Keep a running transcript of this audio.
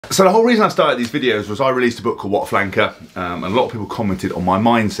So the whole reason I started these videos was I released a book called What a Flanker, and a lot of people commented on my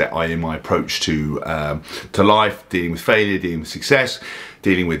mindset, i.e. my approach to life, dealing with failure, dealing with success,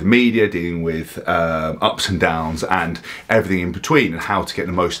 dealing with the media, dealing with ups and downs and everything in between, and how to get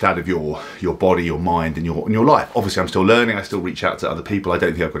the most out of your body, your mind and your life. Obviously I'm still learning, I still reach out to other people, I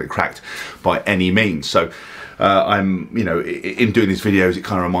don't think I've got it cracked by any means. So I'm, you know, in doing these videos it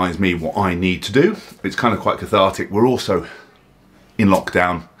kind of reminds me what I need to do. It's kind of quite cathartic. We're also in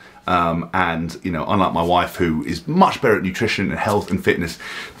lockdown. And you know, unlike my wife, who is much better at nutrition and health and fitness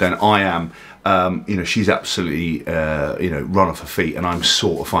than I am, you know, she's absolutely you know, run off her feet, and I'm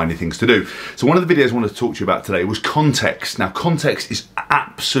sort of finding things to do. So one of the videos I wanted to talk to you about today was context. Now, context is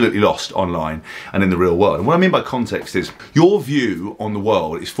absolutely lost online and in the real world. And what I mean by context is your view on the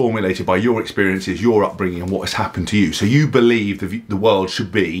world is formulated by your experiences, your upbringing, and what has happened to you. So you believe the world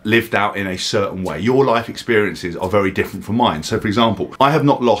should be lived out in a certain way. Your life experiences are very different from mine. So for example, I have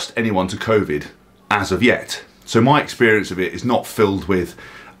not lost anyone to COVID as of yet. So my experience of it is not filled with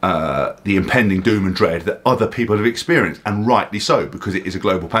the impending doom and dread that other people have experienced, and rightly so, because it is a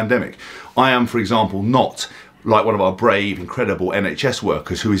global pandemic. I am, for example, not like one of our brave, incredible NHS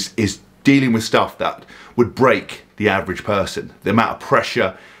workers who is dealing with stuff that would break the average person. The amount of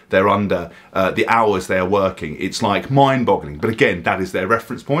pressure they're under, the hours they are working, it's like mind-boggling. But again, that is their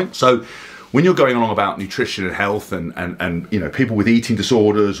reference point. So when you're going along about nutrition and health and you know, people with eating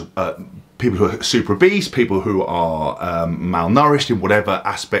disorders, people who are super obese, people who are malnourished in whatever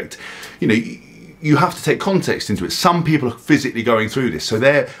aspect, you know, you have to take context into it. Some people are physically going through this, so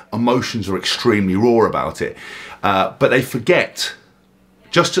their emotions are extremely raw about it. But they forget,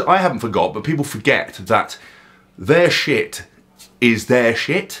 I haven't forgot, but people forget that their shit is their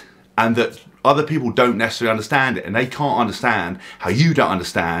shit, and that other people don't necessarily understand it, and they can't understand how you don't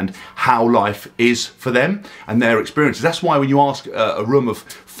understand how life is for them and their experiences. That's why when you ask a room of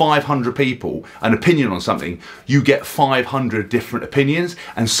 500 people an opinion on something, you get 500 different opinions,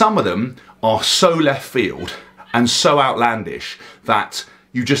 and some of them are so left field and so outlandish that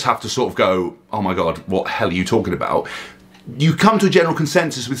you just have to sort of go, oh my God, what the hell are you talking about? You come to a general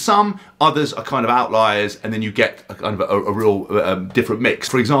consensus with some, others are kind of outliers, and then you get a kind of a real different mix.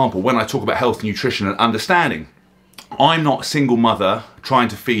 For example, when I talk about health, nutrition and understanding, I'm not a single mother trying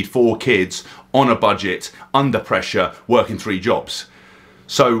to feed 4 kids on a budget, under pressure, working 3 jobs.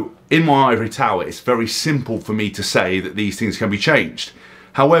 So in my ivory tower, it's very simple for me to say that these things can be changed.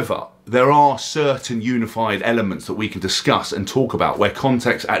 However, there are certain unified elements that we can discuss and talk about where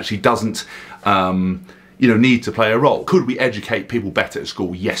context actually doesn't you know, need to play a role. Could we educate people better at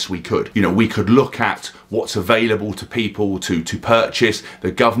school? Yes, we could. You know, we could look at what's available to people to purchase.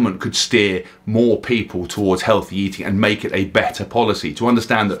 The government could steer more people towards healthy eating and make it a better policy, to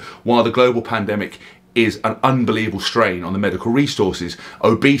understand that while the global pandemic is an unbelievable strain on the medical resources,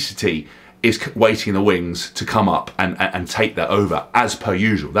 obesity is waiting in the wings to come up and take that over, as per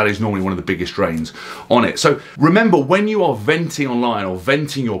usual. That is normally one of the biggest drains on it. So remember, when you are venting online or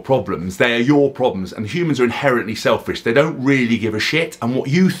venting your problems, they are your problems, and humans are inherently selfish. They don't really give a shit, and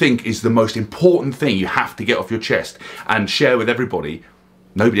what you think is the most important thing you have to get off your chest and share with everybody,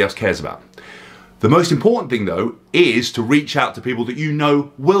 nobody else cares about. The most important thing though is to reach out to people that you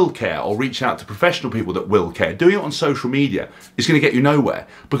know will care, or reach out to professional people that will care. Doing it on social media is going to get you nowhere,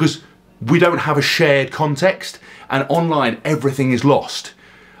 because we don't have a shared context, and online everything is lost.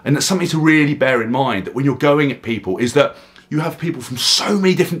 And that's something to really bear in mind, that when you're going at people, is that you have people from so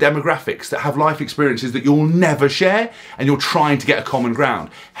many different demographics that have life experiences that you'll never share, and you're trying to get a common ground.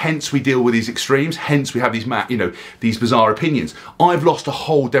 Hence we deal with these extremes, hence we have these, you know, these bizarre opinions. I've lost a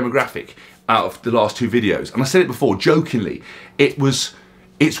whole demographic out of the last 2 videos, and I said it before jokingly,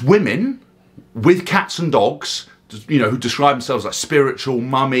 it's women with cats and dogs, you know, who describe themselves like spiritual,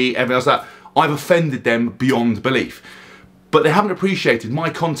 mummy, everything else like that. I've offended them beyond belief. But they haven't appreciated my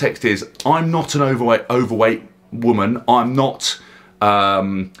context is, I'm not an overweight woman. I'm not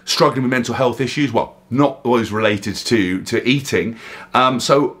struggling with mental health issues. Well, not always related to eating.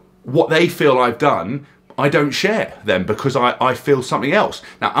 So what they feel I've done, I don't share them, because I feel something else.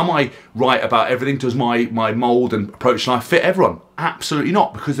 Now, am I right about everything? Does my mould and approach to life fit everyone? Absolutely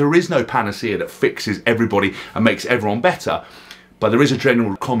not, because there is no panacea that fixes everybody and makes everyone better. But there is a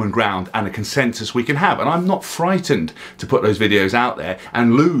general common ground and a consensus we can have. And I'm not frightened to put those videos out there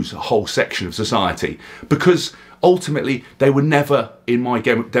and lose a whole section of society, because ultimately they were never in my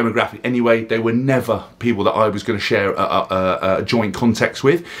demographic anyway. They were never people that I was going to share a joint context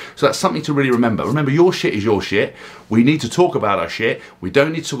with. So that's something to really remember. Remember, your shit is your shit. We need to talk about our shit. We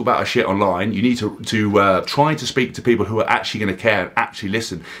don't need to talk about our shit online. You need to try to speak to people who are actually going to care and actually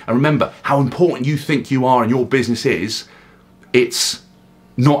listen. And remember how important you think you are and your business is. It's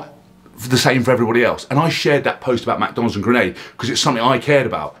not the same for everybody else. And I shared that post about McDonald's and Grenade because it's something I cared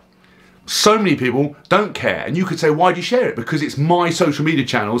about. So many people don't care, and you could say, why do you share it? Because it's my social media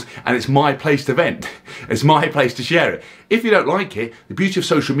channels and it's my place to vent. It's my place to share it. If you don't like it, the beauty of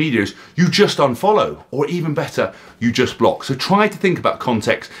social media is you just unfollow, or even better, you just block. So try to think about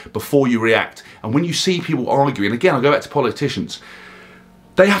context before you react. And when you see people arguing, again, I'll go back to politicians,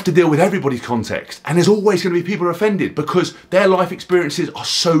 they have to deal with everybody's context, and there's always going to be people who are offended because their life experiences are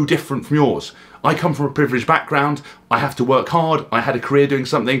so different from yours. I come from a privileged background, I have to work hard, I had a career doing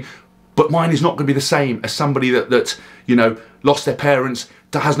something, but mine is not going to be the same as somebody that you know, lost their parents,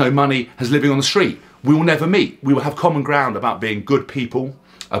 that has no money, has living on the street. We will never meet. We will have common ground about being good people,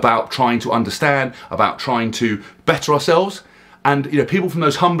 about trying to understand, about trying to better ourselves. And you know, people from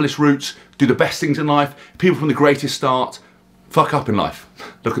those humblest roots do the best things in life. People from the greatest start fuck up in life.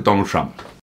 Look at Donald Trump.